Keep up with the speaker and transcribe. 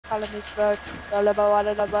call him his bird.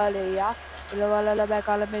 Yeah.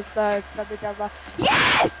 Call him his bird.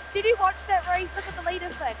 Yes! Did you watch that race? Look at the lead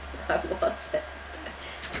effect. I watched it.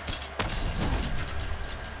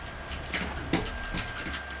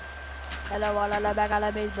 Yellow wall on the back, all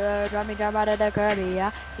of his blood, let me jump out of the Kirby,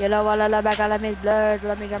 yeah. Yellow wall on the back, all of his blood,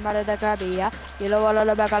 let me jump out of the Kirby, yeah. Yellow wall on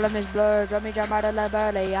the back, all of his blood, let me jump out of the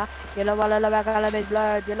burley, yeah. Yellow wall on the back, all of his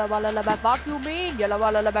blood, yellow wall on the back, fuck you mean? Yellow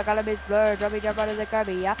wall on the back, all of his blood, let me jump out of the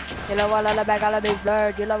Kirby, yeah. Yellow wall on the back, all of his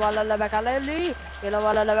blood, yellow wall on the back, all of his yellow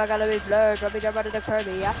wall on the back, all of his blood, let me jump out of the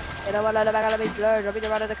Kirby, yeah. Yellow wall on the back, all of his blood, let me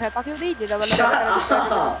jump out of the Kirby, fuck you mean? Yellow wall on the back, all of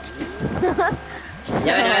his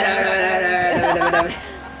blood.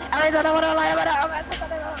 I don't know what I like about it.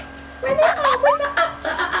 What's up?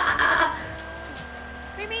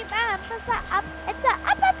 Creamy man, what's that up? It's a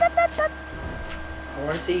up. I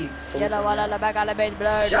want to see. Yellow one on the back, on the bed,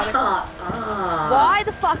 blood. Shut up! Why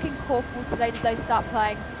the fucking corporal today did they start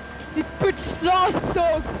playing? This bitch lost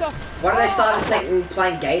so stuff. Why did they start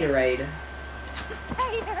playing Gatorade?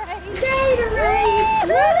 Gatorade.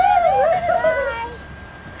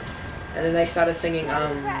 And then they started singing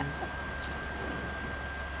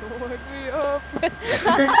Sword me up. I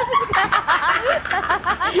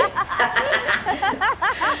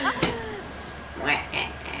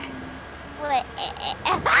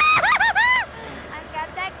got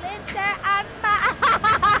that glitter on my.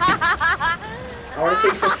 I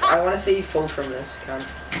want to see you fall from this, cunt.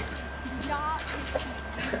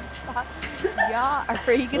 Yeah,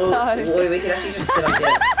 arigato. Boy, we can actually just sit up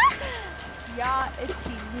here. Yeah, it's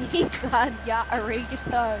me, son. Yeah,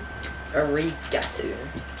 arigato. Arigato.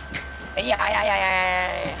 Yeah.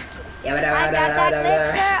 Yeah, I got that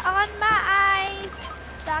glitter on my eyes.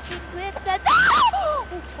 Stockings with the.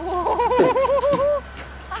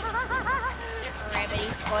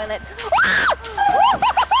 Remedy's toilet.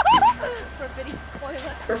 Remedy's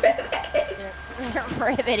toilet.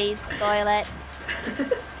 Remedy's toilet.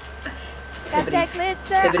 Got that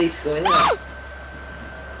glitter. Tibbity toilet.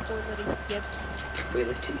 Toilety skip.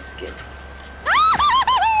 Toilety skip.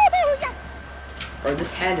 Bro,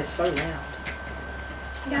 this hand is so loud.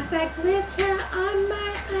 Got that glitter on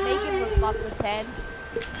my eye. Megan would love this hand.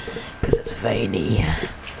 Because it's veiny.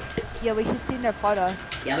 Yeah, we should see their photo.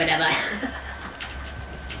 Yabba dabba.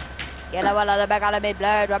 Yellow one on the back, all of me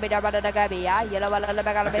blood. Rub me down under the gabby, yeah? Yellow one on the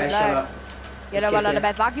back, all of me Okay, shut blood. up. Yellow one on the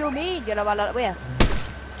back. Fuck you mean? Yellow one on where?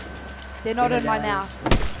 They're not in my mouth.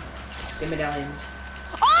 Give medallions.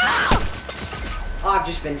 Oh! Oh, I've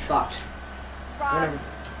just been fucked. Run.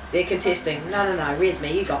 They're contesting. No. Res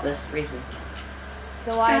me. You got this. Res me.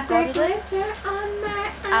 So I got it. Glitter on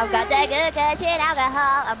my eye. I've got that good shit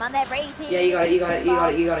alcohol. I'm on that repeat. Yeah, you got it.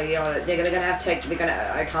 They're gonna have to. They're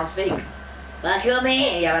gonna. I can't speak. Fuck you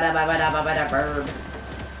me. Bird.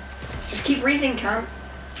 Just keep raising, cunt.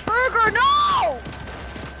 Burger, no!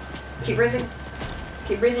 Keep raising.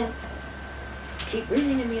 Keep raising. Keep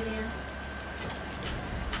raising, Amelia.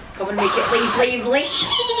 Come and make it. Leave.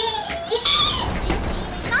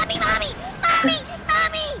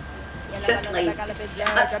 Mommy! Just leave.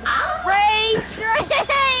 Race!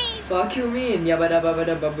 Fuck you, mean. Yeah.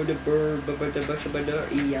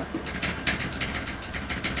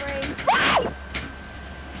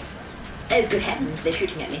 Oh, good heavens, they're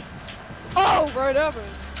shooting at me. Oh, right over.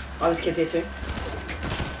 Oh, this kid's here too.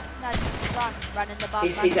 No, just run in the bum.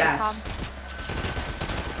 He's ass.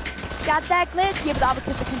 Got that glitch? Yeah, but the other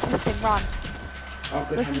kids are consistent. Run. Oh,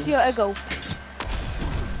 good Listen heavens. to your ego.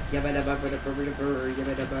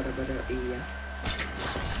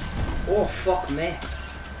 Oh, fuck me.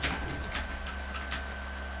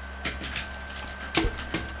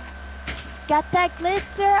 Got that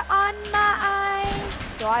glitter on my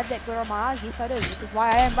eyes. Do I have that glitter on my eyes? Yes, I do. Which is why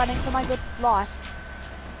I am running for my good life.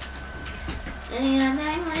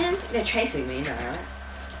 They're chasing me, no, right?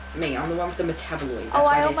 Me, I'm the one with the metaboid. That's Oh,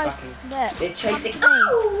 why I they're almost fucking... slipped. They're chasing...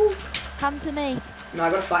 Oh! Come to me. No, I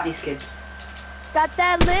gotta fight these kids. Got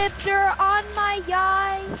that glitter on my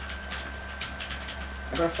eyes.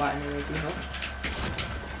 I gotta fight anyway, can you help?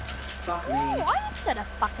 Fuck me. Oh, I just did a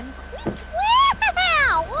fucking quiz.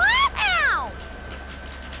 Wow! Wow!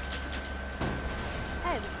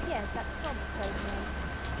 Oh, yes, that's Storm's code name.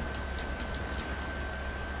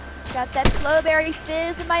 Got that slowberry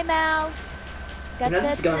fizz in my mouth. You know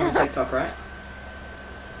this is going on TikTok, right?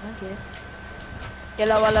 Okay.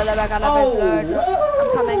 Yellow, I'm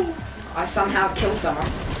coming. I somehow killed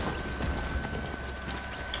someone.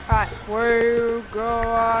 Alright, where you go,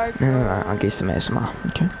 I go. I'll give some ASMR,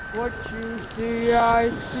 okay? What you see,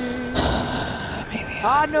 I see. Maybe.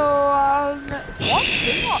 I know I'll What?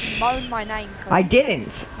 Do not moan my name, please. I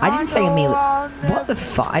didn't say Amelia. I'll What the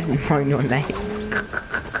fuck? I didn't know your name.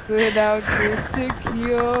 without your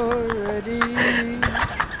security.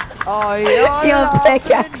 Oh, you're You're laughing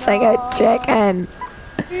pickaxing a now. chicken.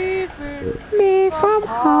 Keeping Me from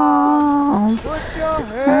home. Put your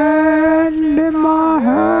Hand in my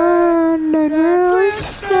hand and really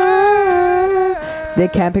scared. They're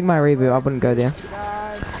camping my reboot. I wouldn't go there.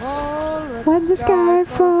 When the sky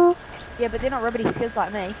falls. Yeah, but they're not rubbery skills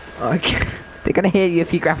like me. Okay. They're gonna hear you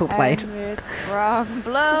if you grapple blade. And it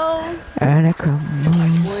crumbles. And it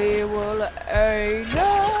crumbles. We will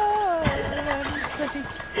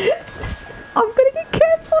I'm gonna get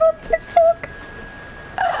cancelled on TikTok.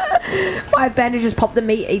 My bandages. Pop the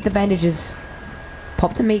meat. Eat the bandages.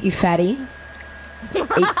 Pop the meat, you fatty. Eat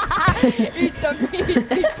the meat.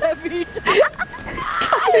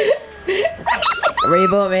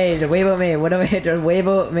 Reboot me. Reboot me. What do we do?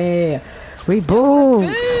 Reboot me.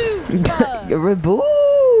 Reboot.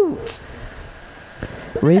 Reboot.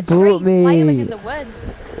 Reboot Flailing in me. the wind.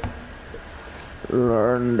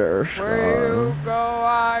 Learn this. Where you go,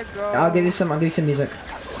 I go. I'll give you some music. No,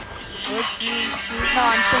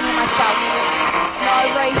 I'm singing myself. No,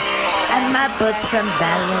 race. And my books from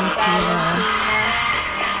Valentina.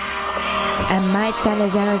 And my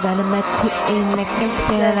challenge and my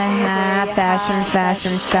fashion.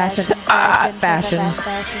 Fashion.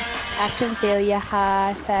 Action, failure,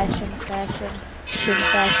 high, fashion.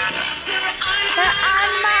 But on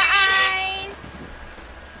my eyes,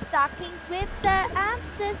 stockings with the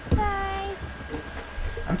afterspice.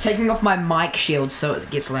 I'm taking off my mic shield so it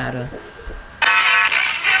gets louder.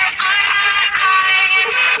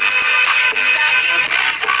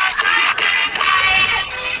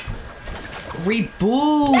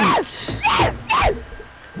 Reboot!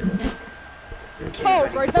 Oh,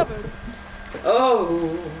 great heavens.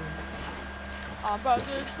 Oh. I'm about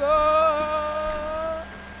to go.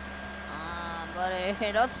 Buddy,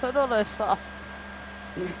 that's another sauce.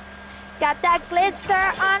 Got that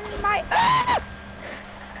glitter on my.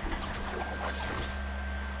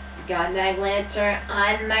 Got that glitter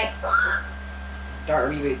on my.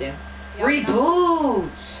 Start reboot then. Yum,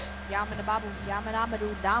 Reboot! Yamada babu,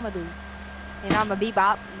 yamadamadu, damadu. And I'm a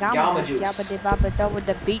bebop. Yama juice. Yabba baba da with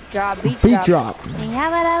the beat drop. Beat drop.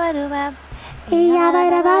 Yabba-dabba-doo-bop.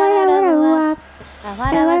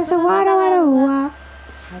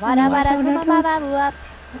 Yabba-dabba-dabba-dabba-dabba-dabba-dabba-dabba-dabba-dabba.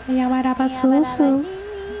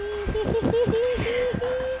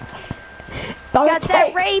 Got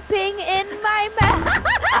that raping in my mouth.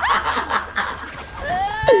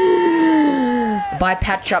 Buy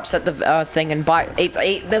patch ups at the thing and eat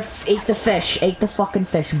the fish. Eat the fucking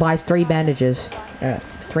fish. Buy 3 bandages.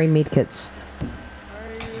 3 meat kits.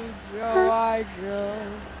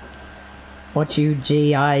 What you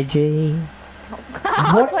G-I-G?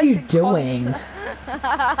 What are you doing?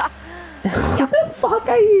 What the fuck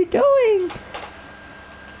are you doing?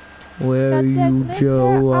 Where you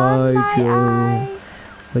Joe-I-Joe?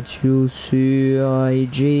 What you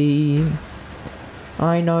C-I-G?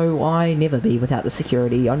 I know I never be without the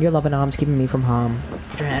security. On your loving arms keeping me from harm.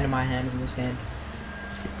 Put your hand in my hand and we'll stand.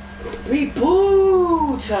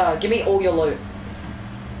 Reboot! Give me all your loot.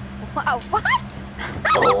 What?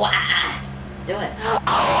 Do it.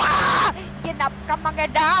 You're not gonna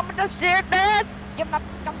get down with the sickness. You're not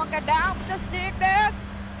gonna get down with the sickness.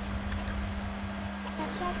 Got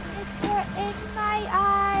that glitter in my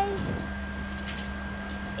eyes.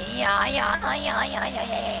 Yeah.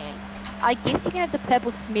 I guess you can have the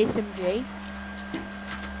purple Smith SMG.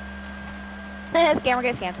 Scammer,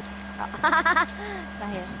 get scammed. Oh. Not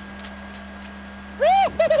here.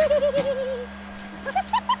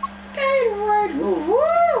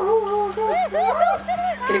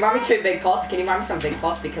 Can you buy me 2 big pots? Can you buy me some big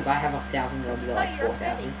pots? Because I have 1,000, it'll be like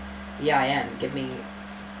 4,000. Yeah, I am. Give me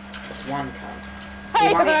this one cup.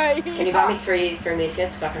 Can you buy me 3 meat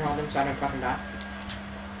kits so I can hold them so I don't fucking die?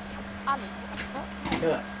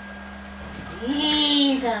 Do it.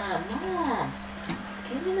 Please, Mom.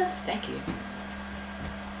 Give me the. Thank you.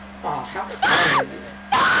 Oh, how kind of you.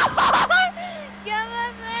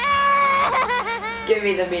 Give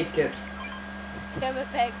me the meat kits. Give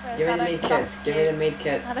it back first. Give me the meat kits. Give me the meat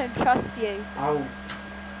kits. I don't trust you. Oh.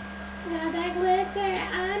 Now that glitter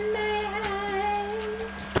on my eyes.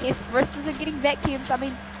 Yes, wrists are getting vacuums. I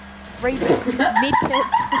mean, mid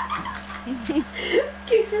kits.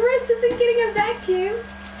 Kiss wrist isn't getting a vacuum.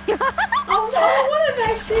 Oh, I want a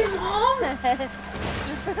vacuum, Mom.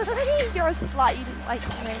 You're a slut. You didn't like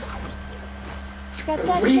me. Got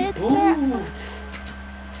that glitter. Reboot.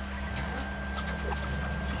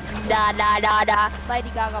 Da. Lady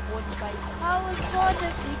Gaga born to fight. I was born to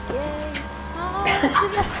be gay.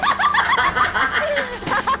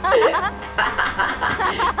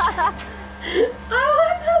 I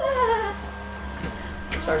was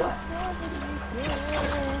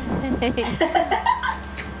Or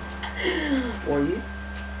you?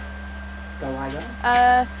 Go I go?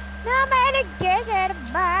 No matter get it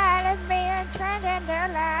by, let's be a transgender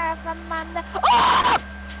life. I'm on the. Oh!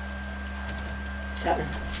 7.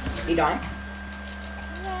 You dying?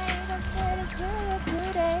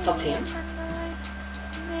 Top 10.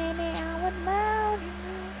 Maybe I would love you.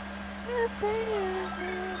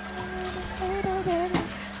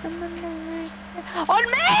 On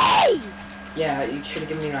me! Yeah, you should have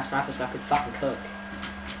given me my sniper so I could fucking cook.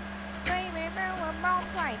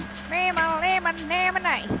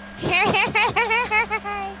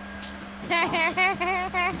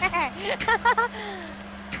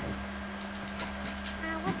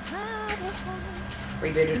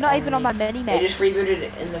 Rebooted. Not even on my mini They map. just rebooted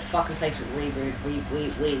it in the fucking place with reboot.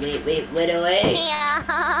 Wait away. Yeah,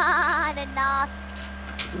 I did not.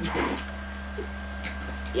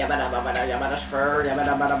 Yabba spur, yeah.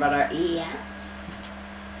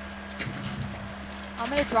 I'm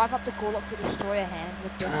gonna drive up the Gorlock to destroy a hand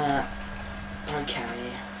with this.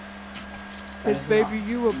 Okay. Cause baby,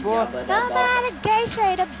 you were born. No matter gay,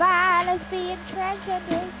 straight, or bi, lesbian,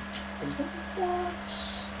 transgenders.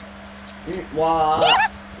 What?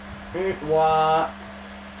 What?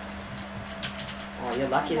 Oh, you're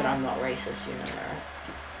lucky that I'm not racist, you know that, right?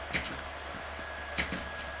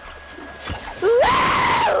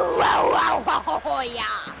 Oh,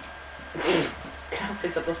 yeah. Can I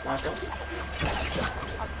please have the sniper?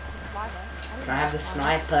 Can I have the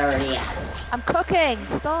Slimer. sniper? Yeah. I'm cooking.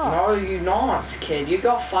 Stop. No, you're not, kid. You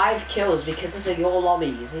got 5 kills because these are your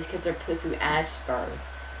lobbies. These kids are poo-poo ass, bro.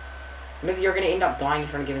 Maybe you're gonna end up dying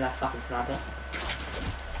if you don't give me that fucking sniper.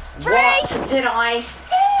 What did I say?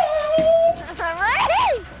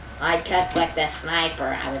 I could with the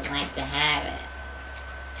sniper. I would like to have it.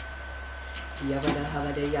 Yabba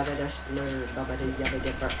habba yabba blur babba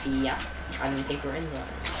yabba yeah. I didn't think we're in zone.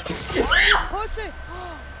 Push it.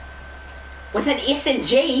 With an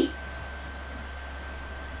SMG?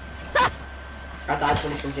 I died with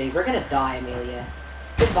an SMG. We're gonna die, Amelia.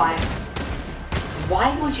 Goodbye.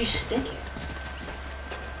 Why would you stick it?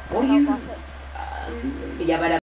 What are you? Yabba